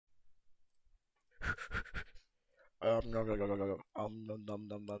No, no, no, no, no, no. Nom, nom,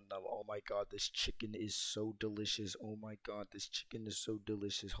 nom, nom, nom. Oh my God, this chicken is so delicious. Oh my God, this chicken is so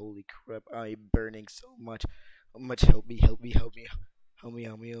delicious. Holy crap, I'm burning so much. How much? Help me, help me, help me. Help me,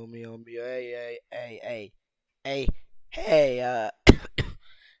 help me, help me, help me. Hey, hey, hey, hey, hey, hey,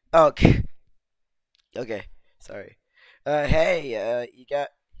 okay, okay, sorry. Hey, you got,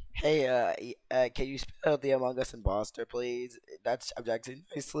 hey, can you spell the Among Us imposter, please? That's objecting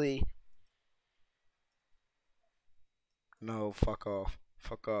nicely. No, fuck off.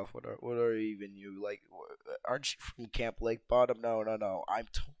 Fuck off. What are even you like? Aren't you from Camp Lake Bottom? No, no, no.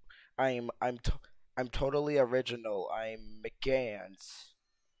 I'm totally original. I'm McGans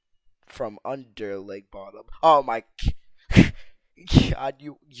from under Lake Bottom. Oh my God,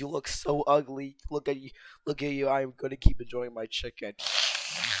 you look so ugly. Look at you. Look at you. I'm gonna keep enjoying my chicken.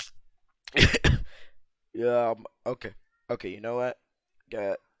 Yeah. Okay. Okay. You know what?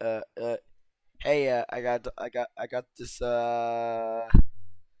 Uh. Hey. I got this.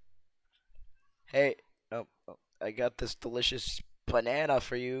 Hey, I got this delicious banana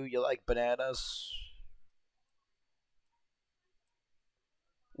for you. You like bananas?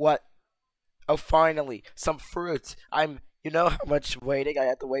 What? Oh, finally, some fruit. You know how much waiting I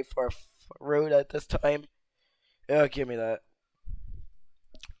had to wait for a fruit at this time? Oh, give me that.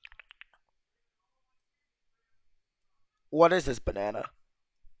 What is this banana?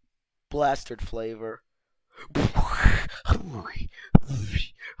 Blasted flavor.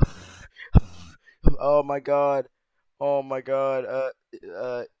 Oh my god. Oh my god.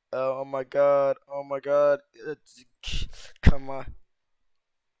 Oh my god. Oh my god. Come on.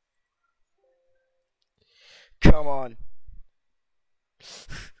 Come on.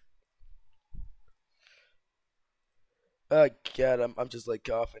 Oh god, I'm just like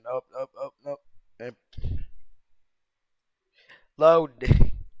coughing. Up, up, up, up. And load.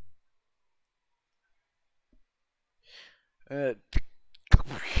 Uh,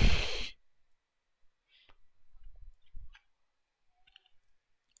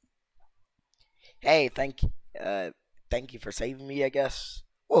 hey, thank you for saving me, I guess.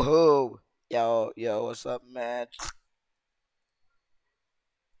 Woohoo! Yo, yo, what's up, man?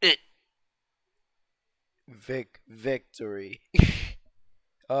 Eh, victory.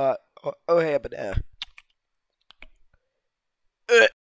 Oh, hey, but